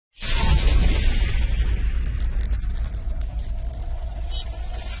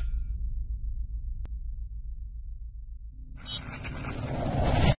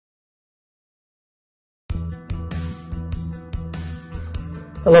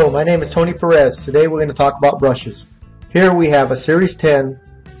Hello, my name is Tony Perez. Today we're going to talk about brushes. Here we have a Series 10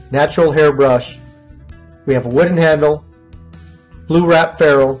 natural hair brush. We have a wooden handle, blue wrap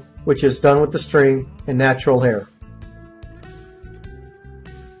ferrule, which is done with the string, and natural hair.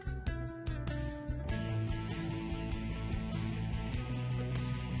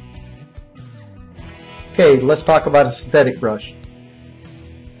 Okay, let's talk about a synthetic brush.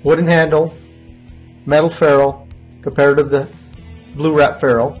 Wooden handle, metal ferrule compared to the blue wrap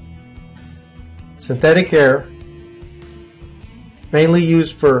ferrule. Synthetic hair, mainly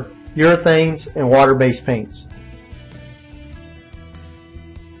used for urethanes and water-based paints.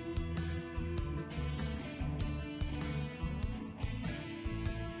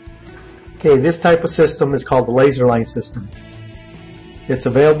 Okay, this type of system is called the laser line system. It's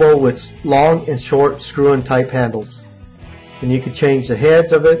available with long and short screw-in type handles, and you can change the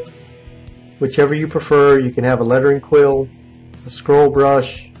heads of it whichever you prefer. You can have a lettering quill, a scroll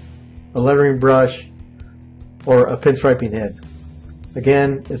brush, a lettering brush, or a pinstriping head.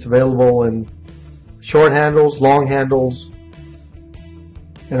 Again, it's available in short handles, long handles,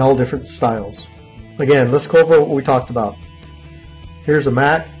 and all different styles. Again, let's go over what we talked about. Here's a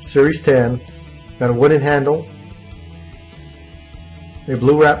Mac Series 10, got a wooden handle, a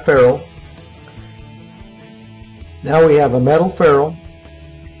blue wrap ferrule. Now we have a metal ferrule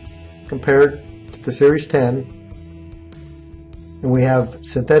compared to the Series 10, and we have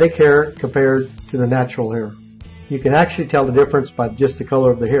synthetic hair compared to the natural hair. You can actually tell the difference by just the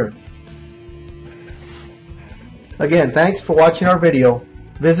color of the hair. Again, thanks for watching our video.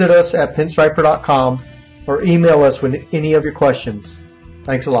 Visit us at pinstriper.com or email us with any of your questions.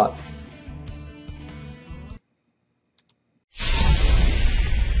 Thanks a lot.